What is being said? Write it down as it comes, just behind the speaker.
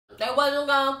They wasn't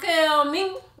gonna kill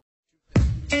me.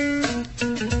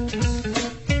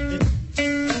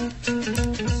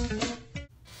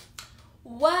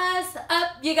 What's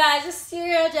up, you guys? It's your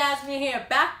girl Jasmine here,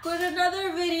 back with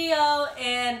another video,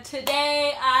 and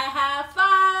today I have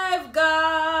Five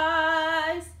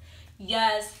Guys.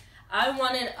 Yes, I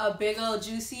wanted a big old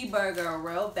juicy burger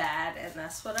real bad, and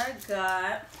that's what I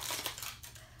got.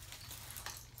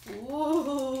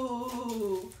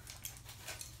 Ooh.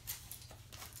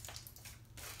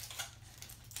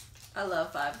 I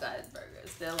love Five Guys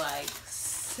burgers. They're like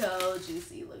so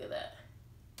juicy. Look at that.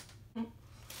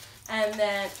 And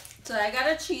then, so I got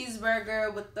a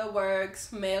cheeseburger with the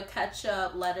works, mayo,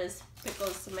 ketchup, lettuce,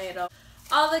 pickles, tomato,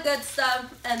 all the good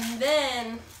stuff. And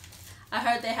then I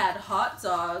heard they had hot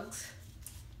dogs.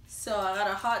 So I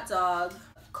got a hot dog,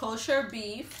 kosher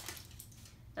beef,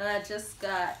 and I just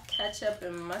got ketchup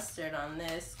and mustard on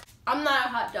this. I'm not a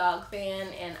hot dog fan,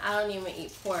 and I don't even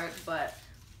eat pork, but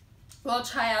we'll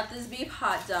try out this beef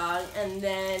hot dog. And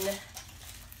then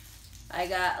I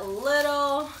got a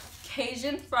little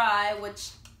Cajun fry, which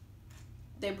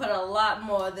they put a lot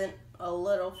more than a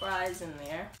little fries in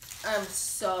there. I'm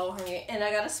so hungry. And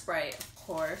I got a Sprite, of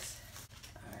course.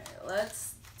 Alright,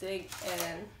 let's dig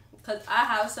in, because I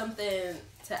have something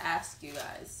to ask you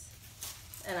guys,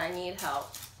 and I need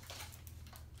help.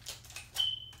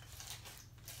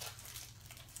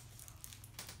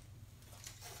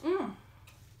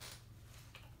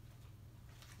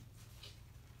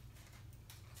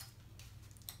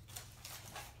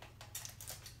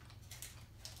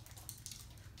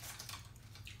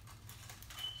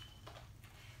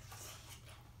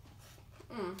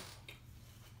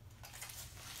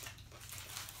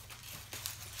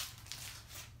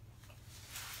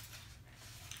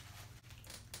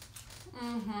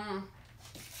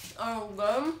 Oh,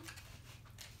 good.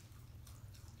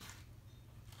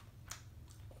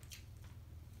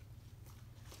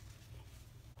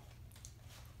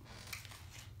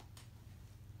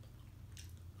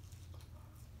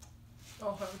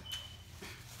 Okay.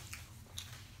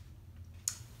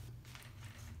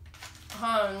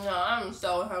 Oh no, I'm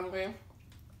so hungry.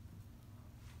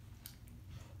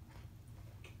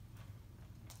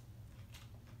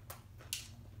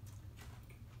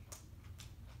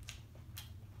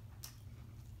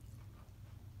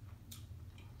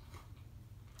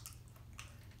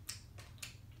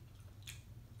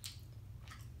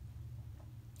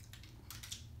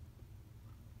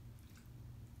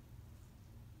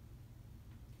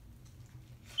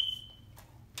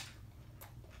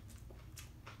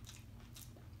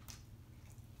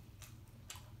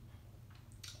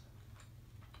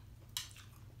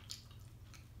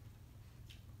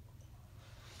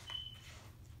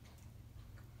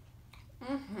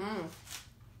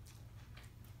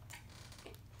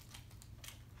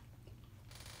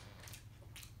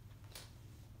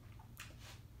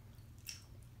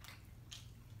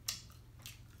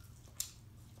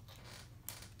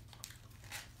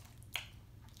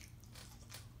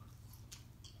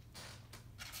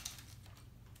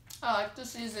 I like the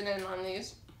seasoning on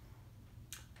these.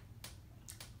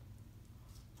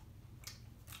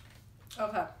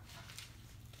 Okay.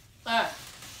 Alright.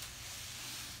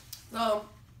 So,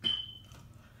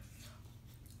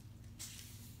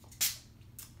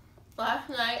 last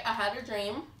night I had a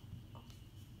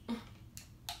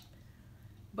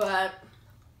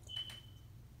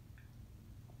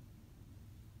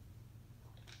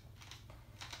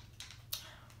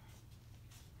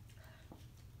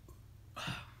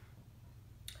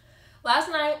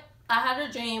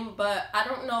dream, but I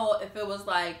don't know if it was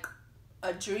like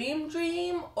a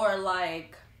dream or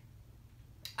like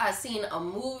I seen a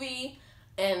movie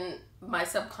and my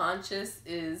subconscious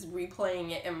is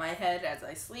replaying it in my head as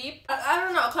I sleep. I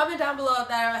don't know. Comment down below if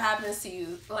that ever happens to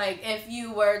you. Like if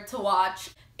you were to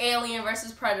watch Alien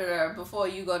vs. Predator before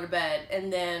you go to bed,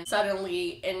 and then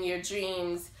suddenly in your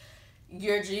dreams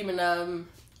you're dreaming of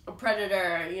a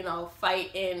predator, you know,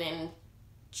 fighting and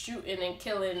shooting and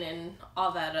killing and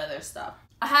all that other stuff.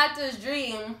 I had this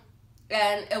dream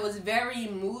and it was very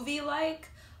movie-like,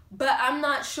 but I'm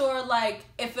not sure like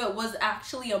if it was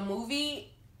actually a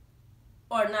movie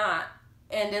or not.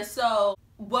 And if so,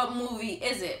 what movie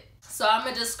is it? So I'm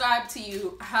gonna describe to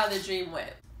you how the dream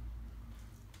went.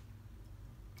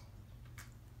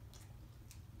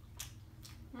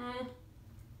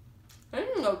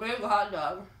 This is a big hot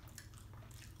dog.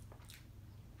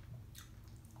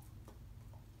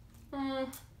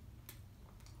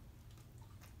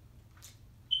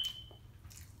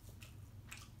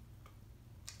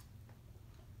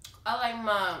 I like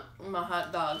my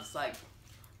hot dogs like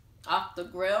off the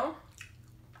grill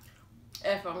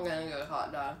if I'm gonna get a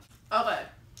hot dog. Okay,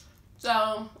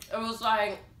 So it was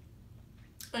like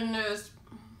in this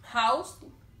house,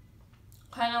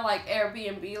 kind of like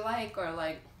Airbnb like, or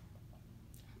like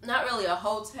not really a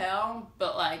hotel,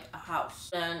 but like a house,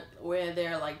 and where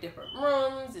there are like different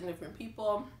rooms and different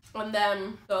people. And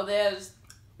then so there's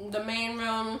the main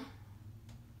room.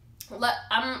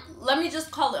 Let me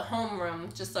just call it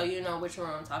homeroom, just so you know which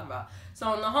room I'm talking about.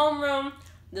 So in the homeroom,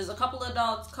 there's a couple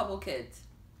adults, couple kids,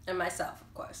 and myself,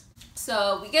 of course.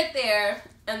 So we get there,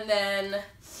 and then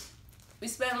we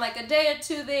spend like a day or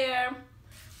two there,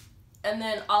 and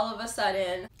then all of a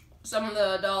sudden, some of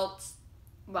the adults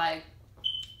like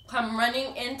come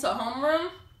running into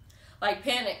homeroom, like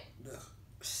panic.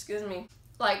 Excuse me,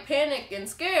 like panic and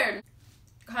scared,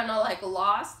 kind of like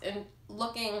lost and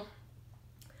looking.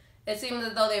 It seemed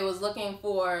as though they was looking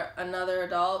for another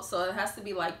adult, so it has to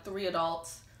be like 3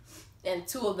 adults, and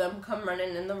 2 of them come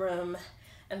running in the room,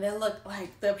 and they look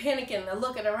like they're panicking, they're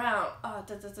looking around,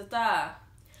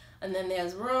 and then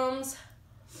there's rooms,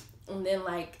 and then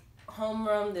like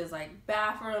homeroom, there's like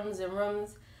bathrooms and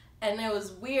rooms, and it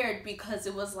was weird because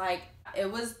it was like,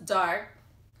 it was dark,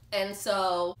 and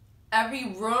so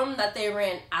every room that they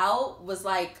ran out was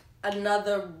like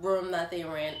another room that they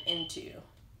ran into.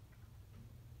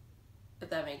 If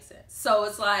that makes sense. So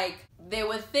it's like they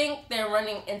would think they're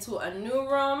running into a new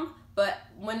room, but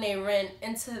when they ran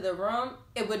into the room,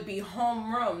 it would be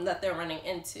homeroom that they're running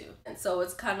into. And so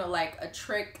it's kind of like a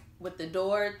trick with the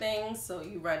door thing. So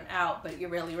you run out, but you're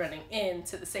really running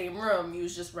into the same room you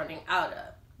was just running out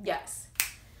of. Yes.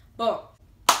 Boom.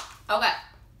 Okay.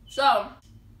 So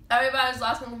everybody's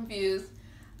lost and confused.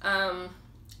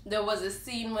 There was a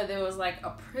scene where there was like a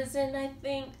prison, I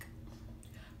think,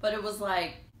 but it was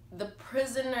like the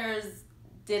prisoners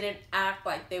didn't act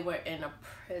like they were in a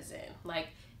prison. Like,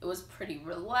 it was pretty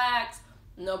relaxed.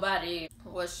 Nobody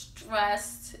was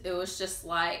stressed. It was just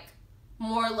like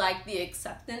more like the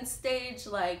acceptance stage.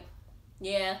 Like,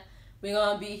 yeah, we're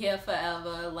gonna be here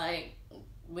forever. Like,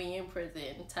 we in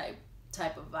prison type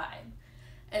of vibe.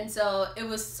 And so it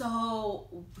was so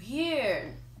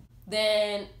weird.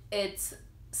 Then it's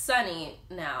sunny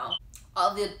now.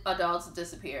 All the adults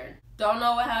disappeared. Don't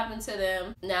know what happened to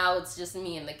them. Now it's just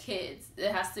me and the kids.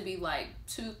 It has to be like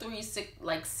 2, 3, 6,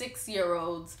 like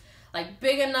 6-year-olds, like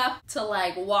big enough to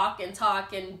like walk and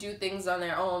talk and do things on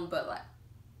their own, but like,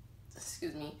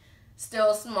 excuse me,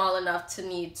 still small enough to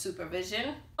need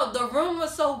supervision. Oh, the room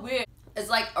was so weird. It's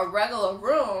like a regular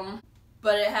room,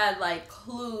 but it had like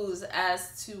clues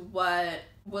as to what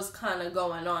was kind of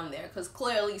going on there, because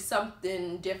clearly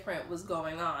something different was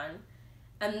going on.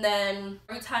 And then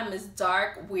every time it's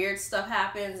dark, weird stuff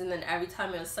happens, and then every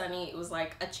time it was sunny, it was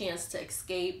like a chance to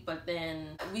escape, but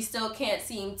then we still can't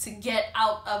seem to get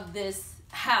out of this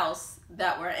house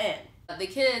that we're in. The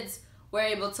kids were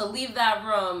able to leave that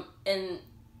room, and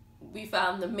we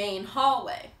found the main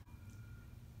hallway.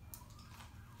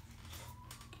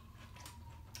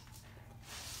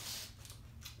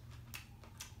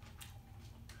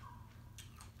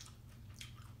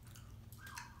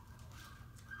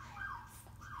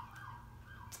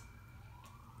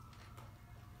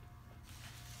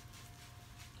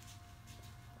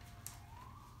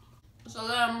 So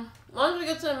then, once we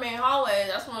get to the main hallway,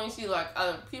 that's when we see like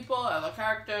other people, other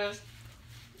characters.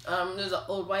 There's an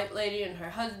old white lady and her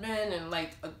husband and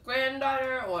like a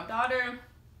granddaughter or a daughter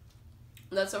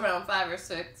that's around 5 or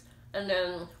 6. And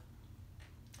then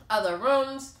other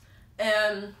rooms.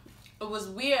 And it was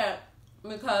weird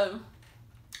because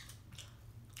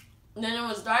then it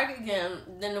was dark again.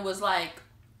 Then it was like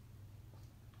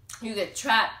you get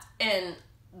trapped in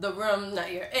the room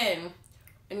that you're in,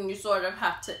 and you sort of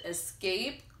have to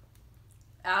escape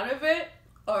out of it,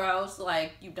 or else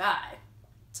like you die.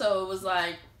 So it was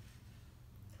like,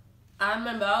 I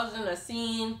remember I was in a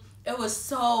scene, it was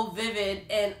so vivid,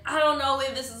 and I don't know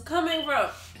where this is coming from,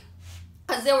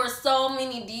 because there were so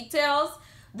many details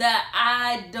that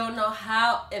I don't know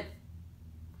how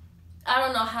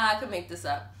I could make this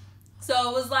up.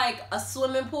 So it was like a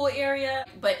swimming pool area,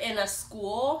 but in a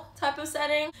school type of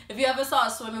setting. If you ever saw a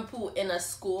swimming pool in a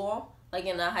school, like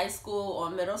in a high school or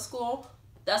middle school,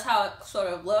 that's how it sort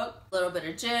of looked. A little bit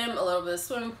of gym, a little bit of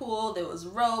swimming pool, there was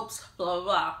ropes, blah, blah,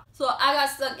 blah. So I got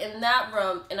stuck in that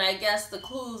room, and I guess the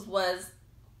clues was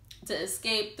to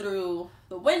escape through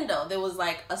the window. There was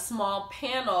like a small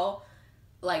panel,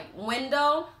 like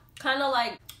window, kind of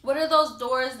like, what are those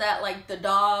doors that like the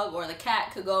dog or the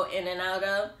cat could go in and out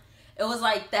of? It was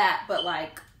like that, but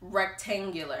like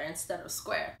rectangular instead of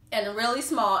square, and really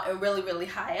small and really, really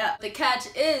high up. The catch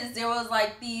is there was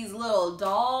like these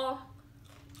little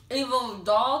evil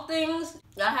doll things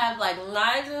that had like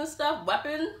knives and stuff,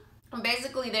 weapons,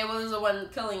 Basically, they was the one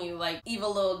killing you, like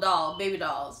evil little doll, baby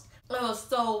dolls. It was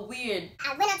so weird.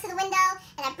 I went up to the window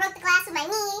and I broke the glass with my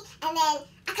knee, and then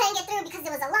I couldn't get through because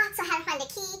it was a lock, so I had to find a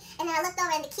key. And then I looked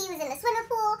over and the key was in the swimming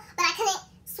pool, but I couldn't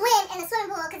swim in the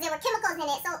swimming pool because there were chemicals in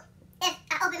it. So if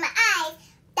I opened my eyes,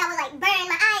 that would like burn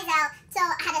my eyes out. So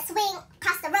I had to swing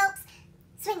across the ropes,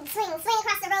 swing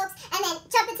across the ropes, and then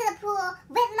jump into the pool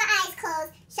with my eyes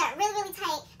closed, shut really, really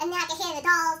tight, and then I could hear the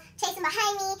dolls chasing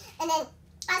behind me, and then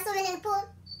I was swimming in the pool,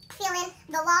 feeling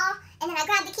the wall, and then I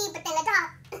grabbed the key, but then the dog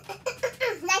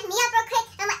knifed me up real quick,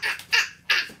 and I'm like,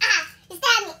 he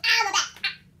stabbed me, my back,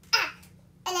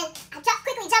 and then I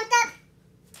quickly jumped up,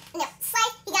 and then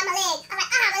slice, he got my leg, I'm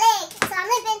like, my leg, so I'm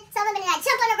limping, and then I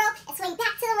jump on the rope, and swing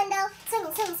back to the window,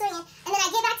 swinging, and then I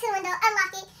get back to the window,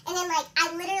 unlock it, and then like, I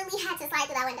literally had to slide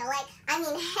through that window, like, I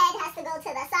mean, head has to go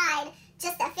to the side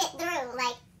just to fit through,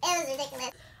 like, it was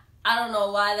ridiculous. I don't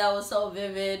know why that was so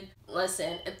vivid.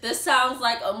 Listen, if this sounds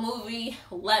like a movie,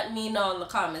 let me know in the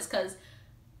comments, because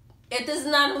if this is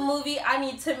not a movie, I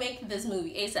need to make this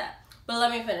movie ASAP. But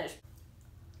let me finish.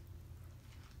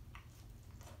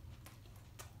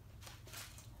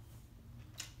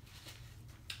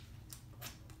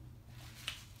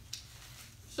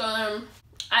 So then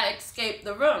I escaped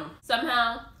the room.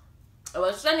 Somehow it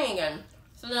was sunny again.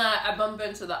 So then I bump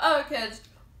into the other kids,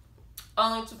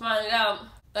 only to find out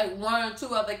like 1 or 2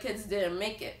 other kids didn't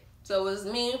make it. So it was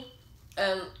me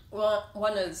and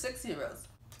one of the 6-year-olds.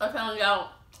 I found out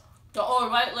the old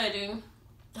white lady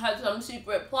had some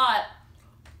secret plot,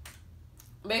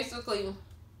 basically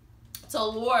to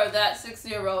lure that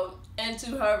 6-year-old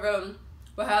into her room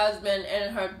with her husband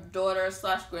and her daughter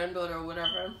 / granddaughter or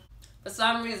whatever. For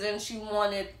some reason, she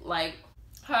wanted like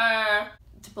her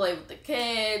to play with the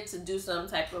kids, to do some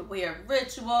type of weird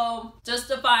ritual, just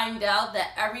to find out that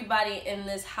everybody in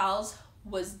this house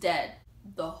was dead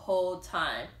the whole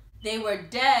time. They were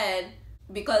dead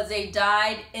because they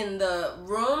died in the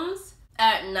rooms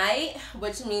at night,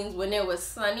 which means when it was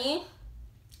sunny,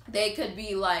 they could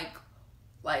be like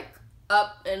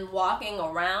up and walking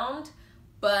around,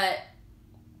 but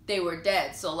they were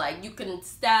dead. So like you can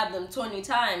stab them 20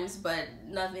 times, but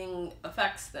nothing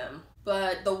affects them.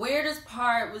 But the weirdest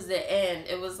part was the end.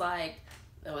 It was like,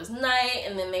 it was night,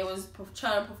 and then they was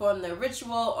trying to perform their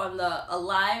ritual on the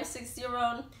alive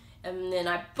 6-year-old, and then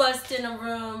I bust in a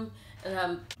room, and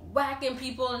I'm whacking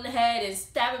people in the head and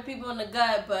stabbing people in the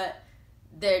gut, but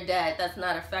they're dead. That's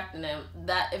not affecting them.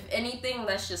 That, if anything,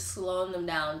 that's just slowing them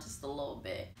down just a little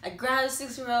bit. I grab the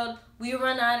 6-year-old, we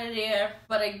run out of there,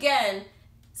 but again,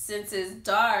 since it's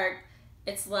dark,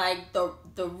 it's like the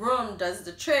room does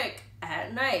the trick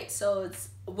at night, so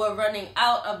we're running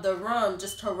out of the room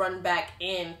just to run back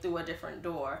in through a different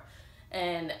door,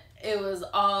 and it was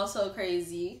all so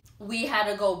crazy. We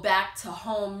had to go back to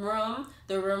homeroom,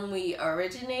 the room we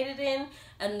originated in,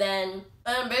 and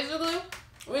basically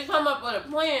we come up with a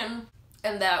plan,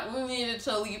 and that we needed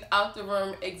to leave out the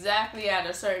room exactly at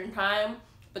a certain time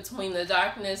between the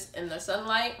darkness and the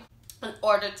sunlight in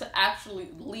order to actually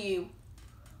leave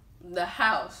the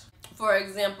house. For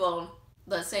example,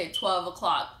 let's say 12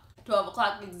 o'clock. 12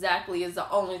 o'clock exactly is the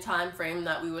only time frame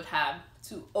that we would have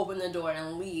to open the door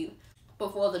and leave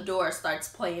before the door starts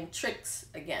playing tricks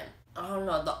again. I don't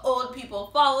know, the old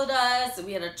people followed us, and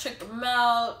we had to trick them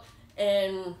out,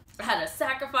 and I had to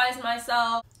sacrifice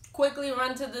myself, quickly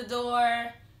run to the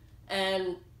door,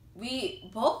 and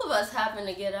both of us happened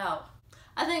to get out.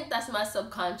 I think that's my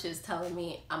subconscious telling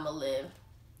me I'm a live.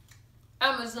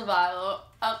 I'm a survivor,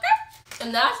 okay?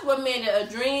 And that's what made it a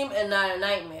dream and not a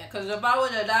nightmare. Because if I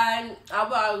would have died, I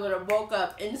probably would have woke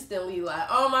up instantly like,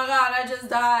 oh my God, I just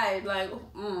died. Like,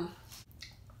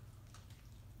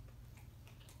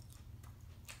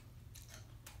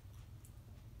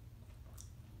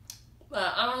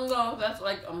 But I don't know if that's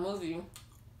like a movie.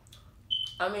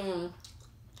 I mean,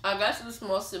 I guess it's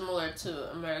more similar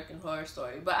to American Horror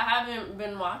Story, but I haven't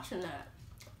been watching that.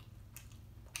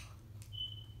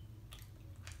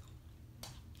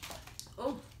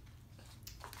 Oh,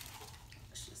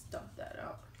 let's just dump that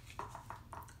out.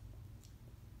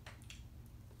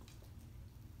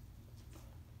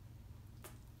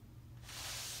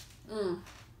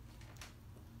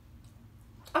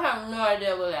 I have no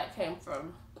idea where that came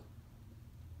from.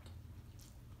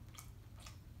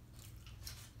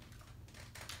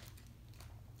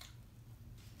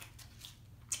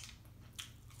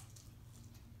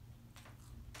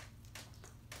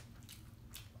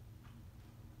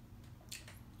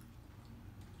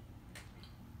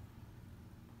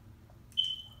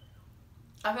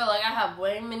 I feel like I have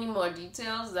way many more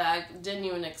details that I didn't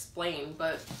even explain,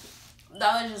 but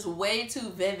that was just way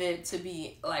too vivid to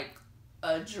be like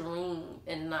a dream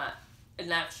and not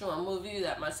an actual movie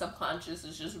that my subconscious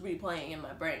is just replaying in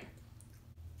my brain.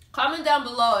 Comment down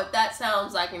below if that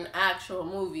sounds like an actual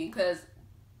movie, because,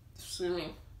 excuse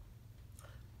me,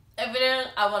 if it is,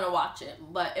 I want to watch it.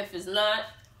 But if it's not,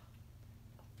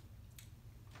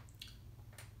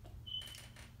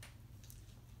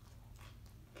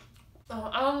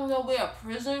 I don't know where a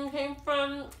prison came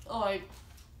from. Like,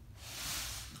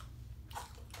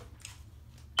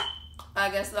 I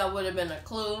guess that would have been a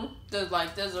clue.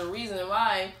 There's a reason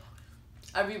why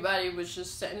everybody was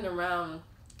just sitting around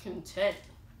content.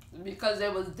 Because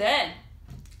it was dead.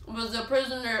 It was a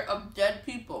prisoner of dead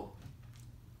people.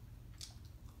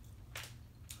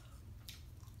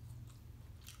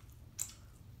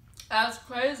 That's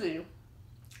crazy.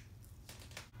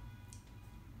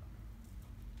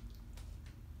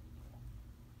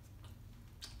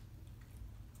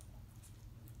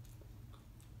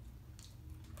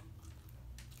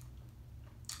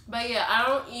 But yeah, I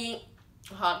don't eat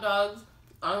hot dogs.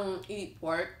 I don't eat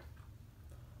pork.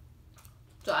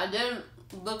 So I didn't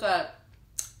look at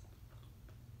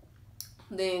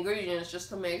the ingredients just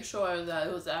to make sure that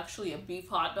it was actually a beef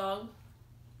hot dog.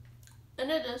 And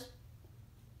it is.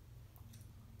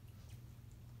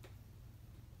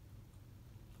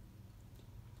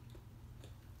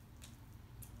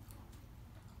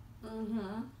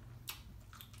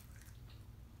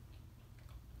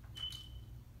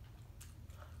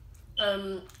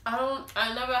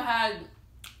 I never had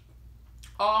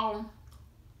all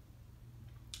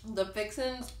the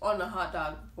fixings on a hot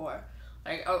dog before.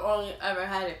 Like, I only ever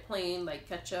had it plain, like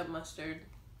ketchup, mustard.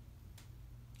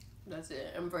 That's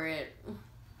it, and bread.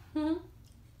 No,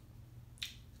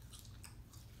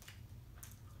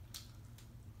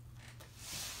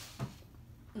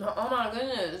 oh my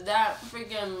goodness, that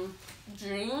freaking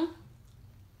dream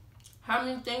had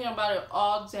me thinking about it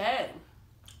all day.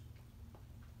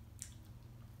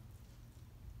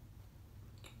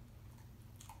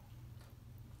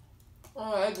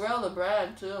 Oh, I grilled the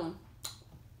bread too.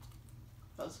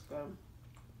 That's good.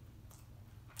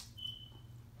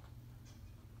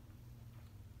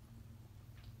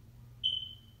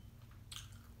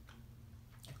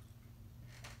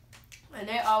 And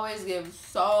they always give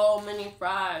so many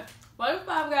fries. What do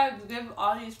Five Guys give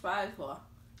all these fries for?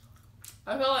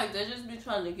 I feel like they just be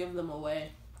trying to give them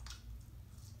away.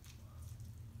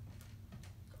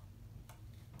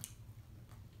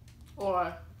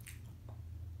 Or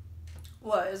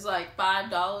what, it's like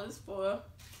 $5 for,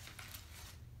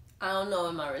 I don't know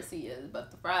what my receipt is,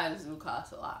 but the fries do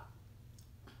cost a lot.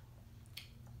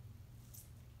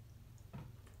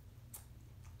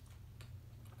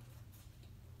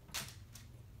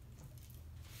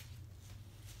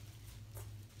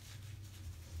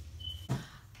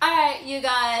 Alright, you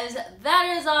guys,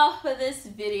 that is all for this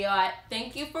video. I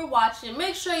thank you for watching.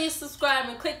 Make sure you subscribe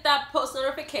and click that post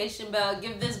notification bell.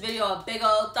 Give this video a big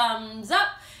old thumbs up.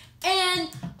 And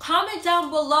comment down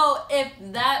below if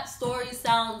that story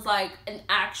sounds like an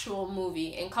actual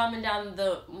movie. And comment down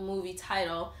the movie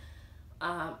title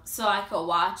so I could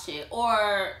watch it.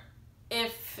 Or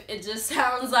if it just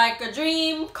sounds like a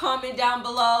dream, comment down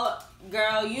below.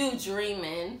 Girl, you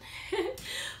dreaming.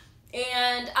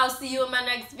 And I'll see you in my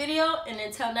next video. And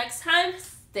until next time,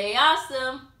 stay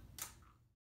awesome.